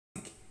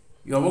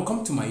You are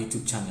welcome to my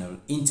YouTube channel.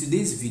 In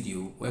today's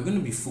video, we're going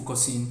to be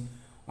focusing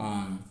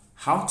on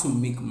how to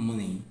make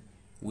money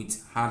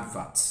with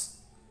adverts.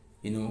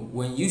 You know,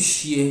 when you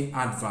share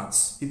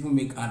adverts, people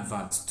make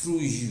adverts through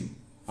you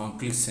on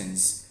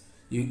Clicksense.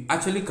 You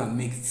actually can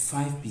make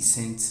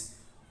 5%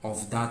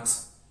 of that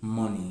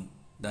money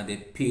that they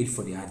paid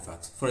for the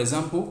advert. For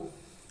example,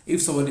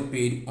 if somebody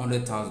paid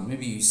 100,000,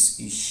 maybe you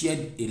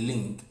shared a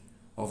link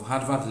of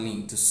advert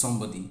link to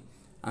somebody,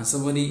 and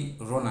somebody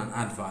run an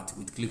advert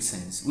with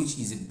Clicksense, which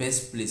is the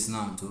best place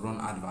now to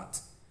run advert.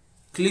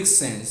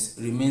 Clicksense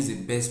remains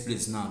the best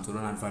place now to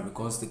run advert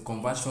because the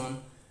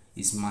conversion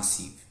is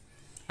massive.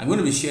 I'm going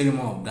to be sharing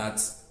more of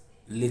that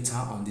later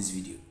on this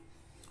video.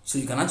 So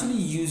you can actually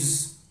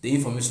use the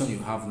information you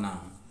have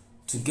now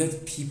to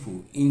get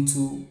people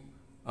into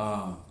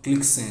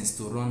Clicksense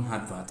to run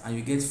advert, and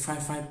you get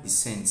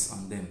 5%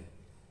 on them.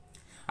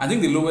 I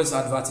think the lowest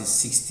advert is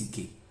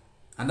 60k,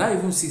 and that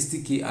even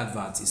 60k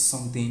advert is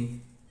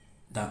something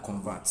that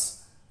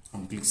converts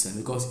on Clicksense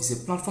because it's a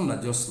platform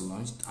that just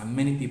launched and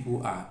many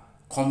people are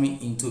coming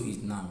into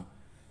it now.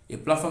 A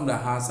platform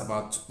that has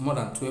about more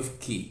than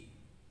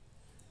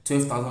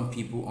 12,000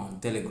 people on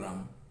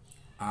Telegram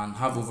and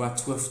have over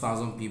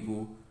 12,000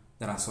 people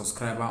that are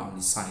subscribers on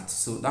the site.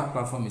 So that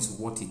platform is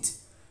worth it.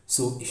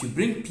 So if you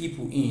bring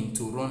people in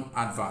to run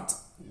advert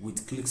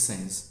with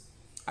Clicksense,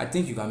 I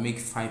think you can make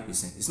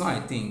 5%. It's not I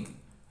think,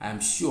 I am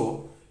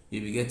sure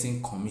you'll be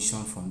getting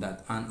commission from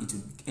that, and it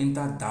will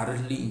enter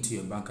directly into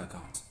your bank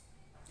account.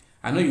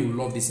 I know you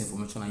love this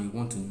information and you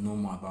want to know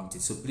more about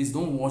it, so please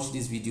don't watch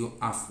this video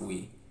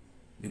halfway,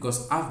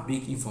 because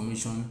half-baked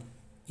information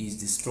is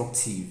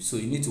destructive. So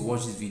you need to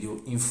watch this video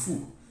in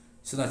full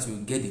so that you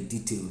will get the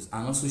details,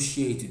 and also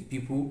share it with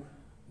people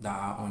that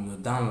are on your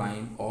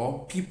downline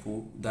or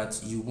people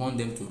that you want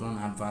them to run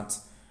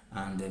adverts,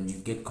 and then you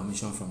get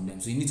commission from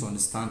them. So you need to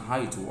understand how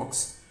it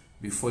works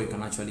before you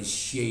can actually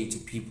share it to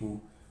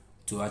people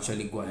to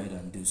actually go ahead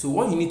and do. So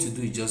what you need to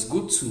do is just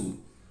go to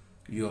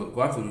your,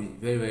 go to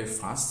very, very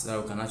fast so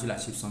that you can actually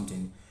achieve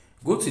something.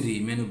 Go to the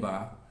menu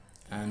bar,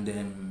 and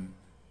then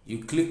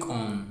you click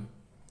on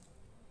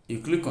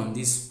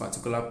this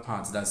particular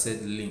part that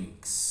said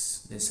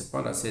links. There's a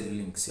part that said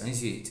links. Can you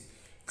see it?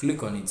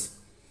 Click on it.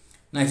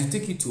 Now it will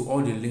take you to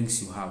all the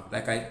links you have.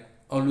 Like I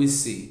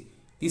always say,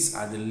 these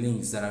are the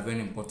links that are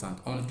very important.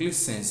 On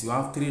Clicksense, you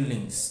have 3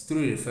 links,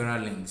 3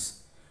 referral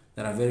links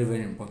that are very,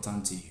 very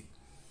important to you.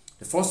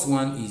 The first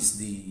one is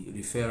the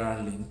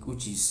referral link,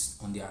 which is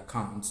on the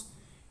account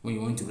when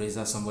you want to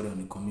register somebody on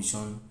the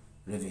commission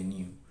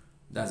revenue.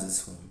 That's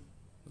this one.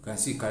 You can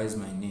see it carries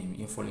my name,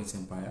 Infolinks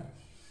Empire.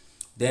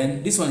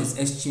 Then this one is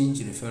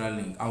exchange referral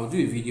link. I will do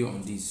a video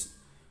on this,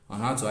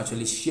 on how to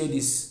actually share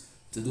this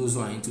to those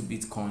who are into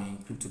Bitcoin,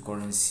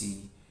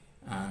 cryptocurrency,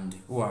 and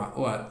who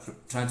are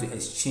trying to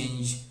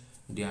exchange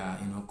their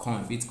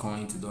coin,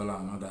 Bitcoin to dollar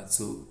and all that.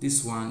 So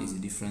this one is a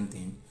different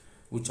thing,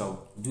 which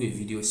I'll do a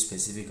video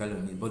specifically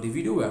on it. But the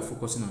video we are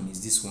focusing on is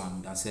this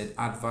one that said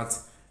advert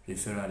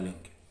referral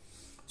link.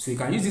 So you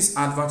can use this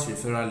advert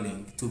referral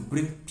link to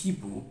bring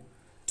people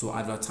to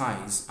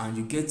advertise, and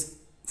you get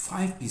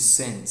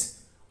 5%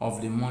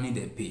 of the money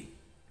they pay.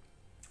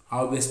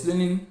 I'll be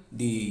explaining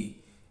the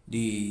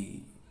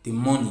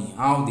money,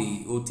 how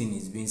the whole thing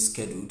is being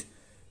scheduled.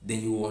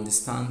 Then you will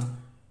understand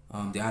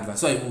the advert.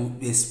 So I will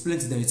explain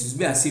to them. It will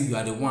be as if you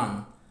are the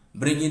one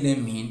bringing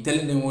them in,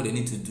 telling them what they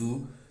need to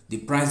do, the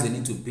price they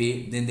need to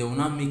pay. Then they will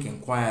not make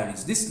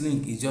inquiries. This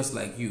link is just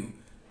like you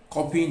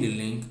copying the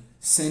link,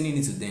 sending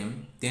it to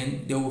them.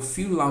 Then they will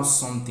fill out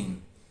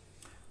something.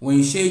 When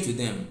you share it to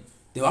them,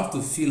 they will have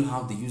to fill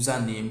out the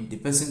username, the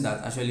person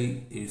that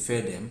actually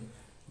referred them,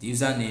 the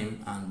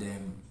username, and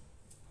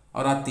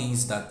other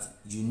things that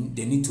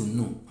they need to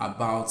know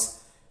about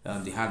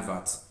the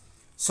advert.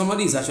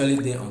 Somebody is actually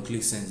there on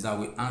Clicksense that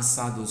will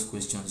answer those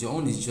questions. Your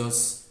own is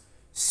just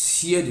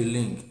share the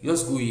link.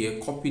 Just go here,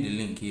 copy the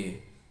link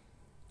here.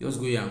 Just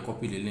go here and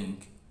copy the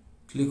link.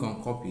 Click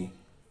on copy.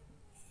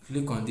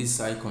 Click on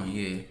this icon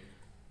here.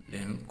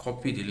 Then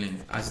copy the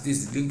link. As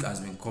this link has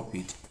been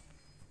copied.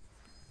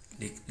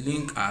 The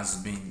link has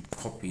been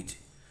copied.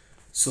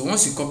 So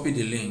once you copy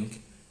the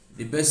link,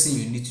 the best thing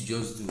you need to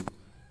just do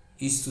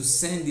is to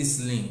send this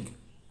link,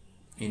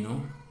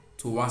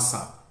 to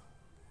WhatsApp.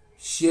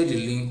 Share the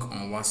link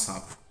on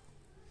WhatsApp.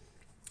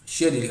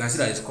 Share the link. I see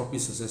that it's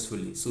copied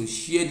successfully. So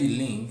share the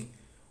link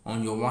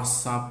on your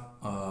WhatsApp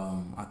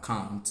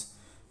account.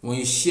 When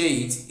you share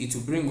it, it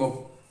will bring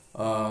up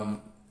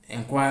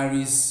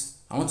inquiries.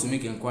 I want to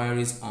make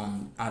inquiries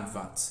on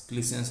adverts,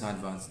 Clicksense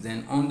adverts.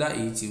 Then under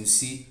it, you will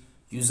see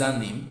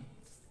username,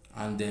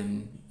 and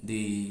then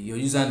your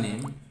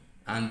username,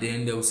 and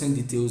then they will send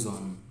details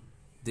on.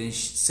 Then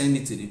send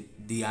it to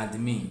the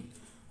admin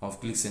of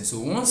Clicksense. So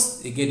once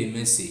they get a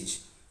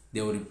message,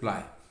 they will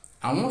reply.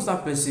 And once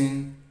that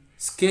person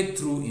skate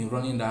through in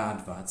running that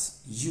advert,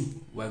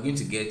 you are going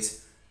to get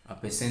a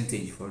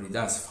percentage for it.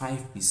 That's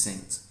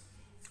 5%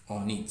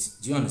 on it.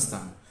 Do you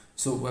understand?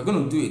 So we're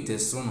going to do a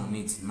test run on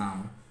it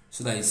now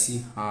so that you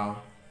see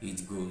how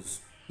it goes.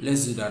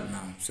 Let's do that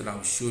now so that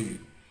I'll show you.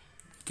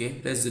 Okay. Okay,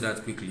 let's do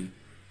that quickly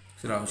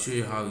so that I'll show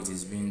you how it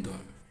is being done.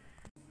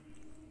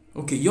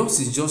 Okay, yours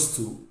is just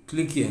to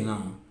click here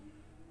now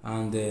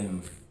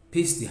and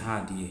paste the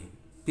ad here.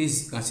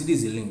 Paste. You can see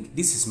this is a link.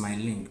 This is my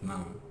link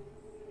now.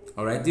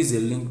 Alright, this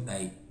is a link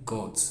I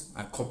got,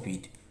 I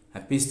copied, I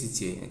paste it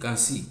here. You can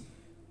see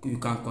you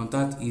can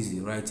contact easy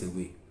right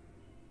away.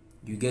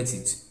 You get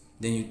it,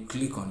 then you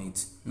click on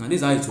it. Now this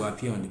is how it will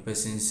appear on the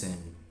person's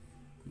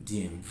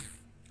DM.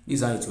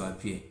 This is how it will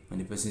appear on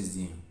the person's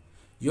DM.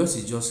 Yours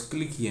is just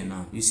click here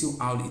now. You see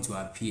how it will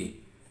appear.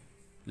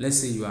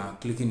 Let's say you are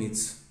clicking it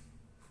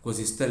because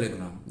it's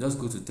Telegram. Just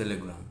go to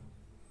Telegram.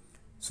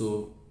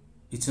 So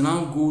it will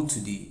now go to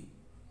the,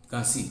 you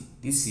can see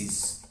this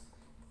is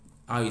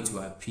how it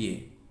will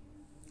appear.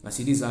 I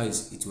see this is how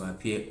it will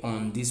appear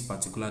on this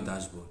particular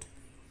dashboard.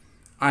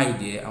 Hi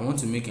there, I want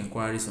to make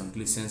inquiries on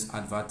Clicksense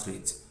advert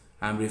rate.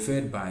 I'm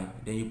referred by,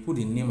 then you put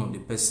the name of the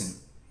person,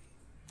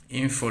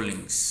 info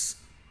links.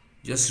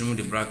 Just remove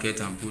the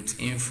bracket and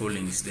put info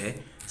links there.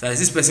 So as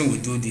this person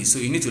will do this, so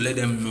you need to let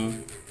them know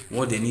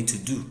what they need to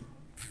do.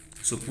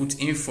 So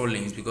put info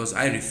links because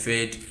I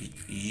referred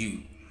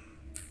you.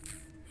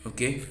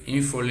 Okay,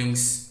 info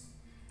links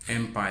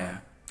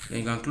empire. Then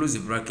you can close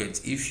the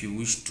bracket if you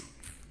wish to.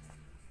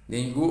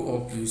 Then you go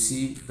up, you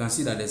can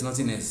see that there's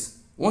nothing else.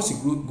 Once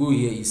you go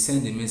here, you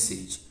send a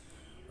message.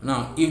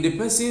 Now, if the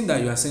person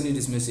that you are sending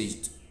this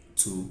message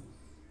to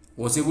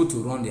was able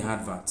to run the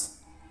advert,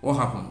 what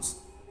happens?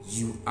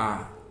 You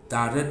are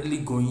directly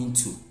going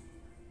to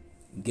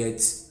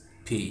get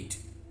paid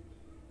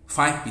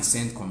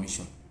 5%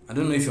 commission. I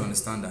don't know if you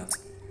understand that.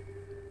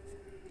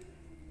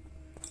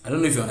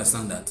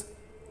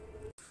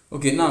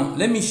 Okay, now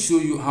let me show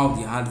you how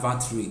the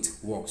advert rate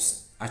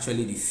works,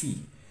 actually the fee,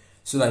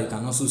 so that you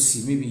can also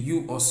see. Maybe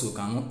you also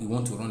you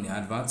want to run the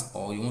advert,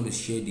 or you want to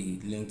share the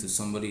link to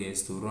somebody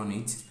else to run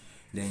it,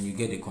 then you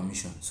get a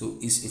commission. So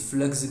it's a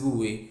flexible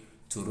way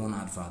to run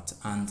advert,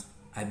 and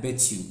I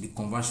bet you the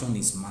conversion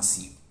is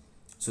massive.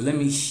 So let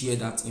me share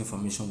that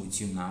information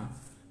with you now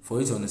for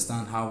you to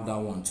understand how that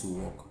one to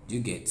work. Do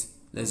you get?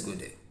 Let's go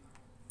there.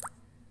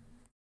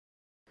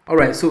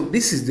 Alright, so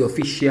this is the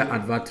official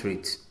advert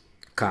rate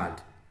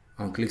card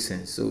on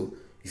Clicksense. So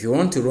if you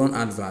want to run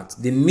advert,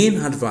 the main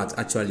advert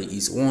actually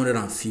is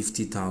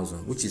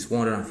 150,000, which is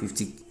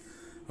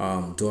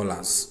 $150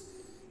 dollars,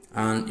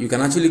 and you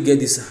can actually get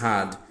this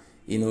ad.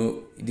 You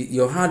know,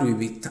 your ad will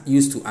be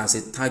used to as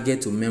a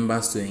target to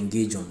members to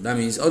engage on. That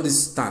means all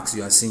these tags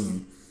you are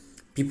seeing,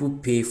 people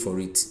pay for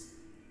it.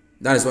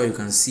 That is why you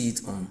can see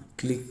it on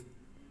click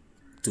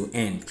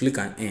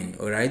and end.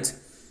 All right,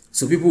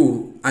 so people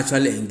will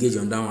actually engage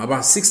on that one.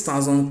 About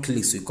 6,000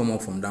 clicks will come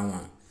up from that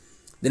one.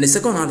 Then the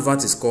second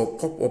advert is called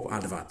pop-up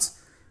advert.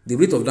 The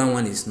rate of that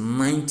one is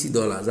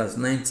 $90. That's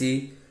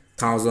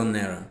 90,000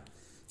 naira.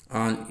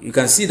 And you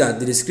can see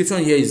that the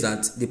description here is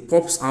that it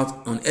pops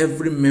out on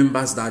every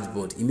member's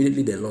dashboard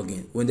immediately they log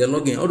in. When they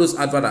log in, all those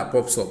adverts that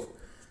pops up,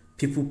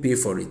 people pay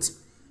for it.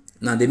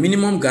 Now the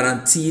minimum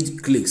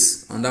guaranteed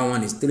clicks on that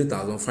one is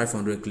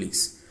 3,500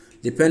 clicks,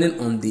 depending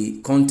on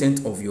the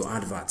content of your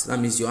advert. That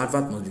means your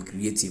advert must be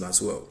creative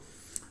as well.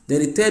 Then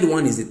the third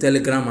one is the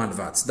Telegram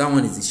advert. That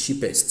one is the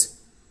cheapest.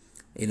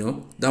 You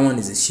know, that one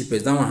is the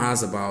cheapest. That one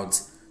has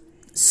about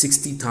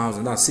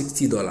 60,000. That's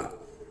 $60.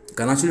 You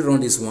can actually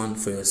run this one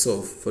for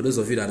yourself. For those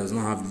of you that does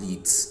not have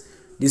leads,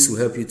 this will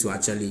help you to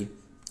actually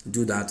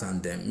do that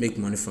and then make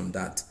money from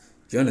that.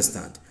 Do you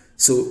understand?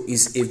 So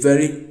it's a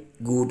very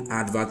good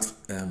advert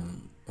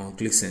on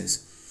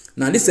Clicksense.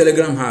 Now this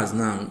Telegram has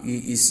now,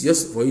 it's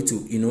just for you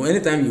to, you know,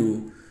 anytime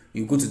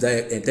you go to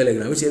that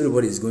Telegram, which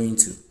everybody is going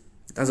to,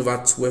 that's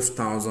about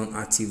 12,000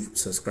 active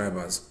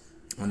subscribers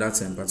on that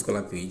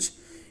particular page.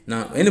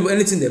 Now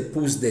anything they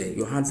post there,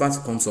 your advert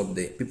comes up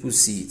there, people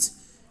see it.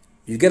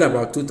 You get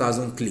about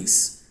 2,000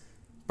 clicks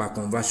per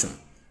conversion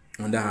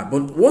on that.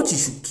 But what you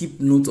should keep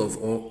note of,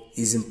 or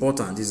is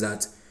important, is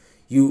that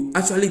you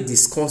actually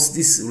discuss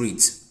this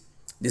rate,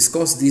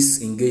 discuss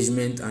this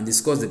engagement, and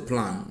discuss the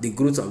plan, the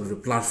growth of the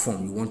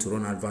platform you want to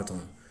run advert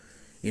on.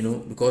 You know,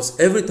 because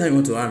every time you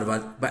want to run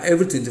advert, by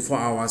every 24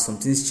 hours,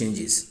 something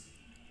changes.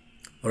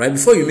 All right,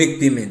 before you make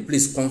payment,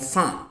 please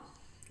confirm,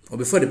 or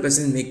before the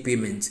person make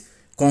payment,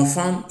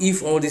 confirm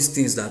if all these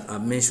things that are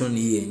mentioned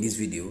here in this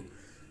video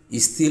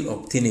is still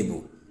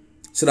obtainable,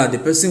 so that the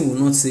person will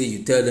not say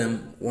you tell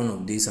them one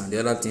of this and the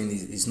other thing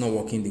is not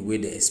working the way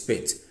they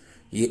expect.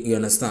 You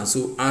understand?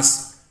 So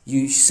as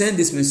you send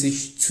this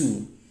message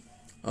to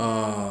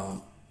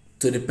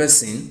the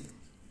person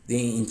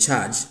in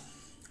charge,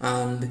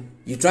 and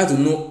you try to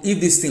know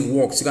if this thing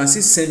works, you can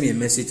still send me a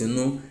message to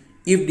know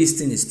if this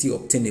thing is still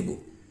obtainable,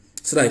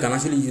 so that you can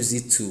actually use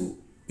it to,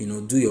 you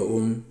know, do your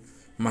own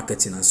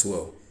marketing as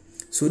well.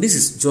 So this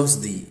is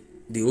just the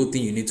whole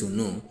thing you need to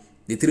know.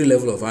 The three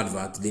levels of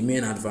advert: the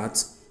main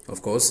advert,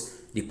 of course,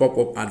 the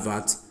pop-up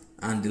advert,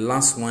 and the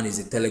last one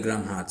is the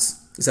Telegram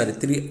ads. These are the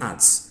three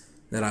ads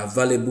that are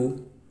available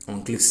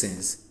on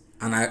Clicksense,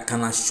 and I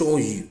can assure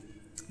you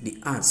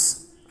the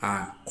ads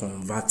are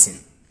converting.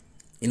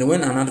 You know,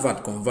 when an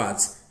advert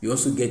converts, you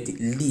also get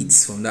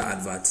leads from that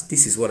advert.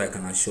 This is what I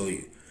can assure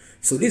you.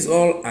 So this is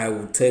all I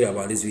will tell you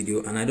about this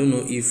video, and I don't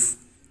know if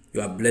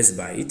you are blessed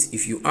by it.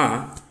 If you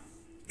are,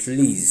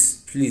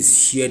 please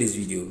share this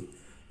video.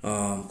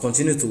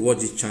 Continue to watch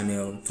this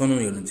channel, turn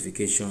on your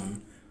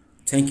notification.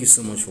 Thank you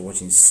so much for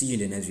watching. See you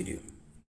in the next video.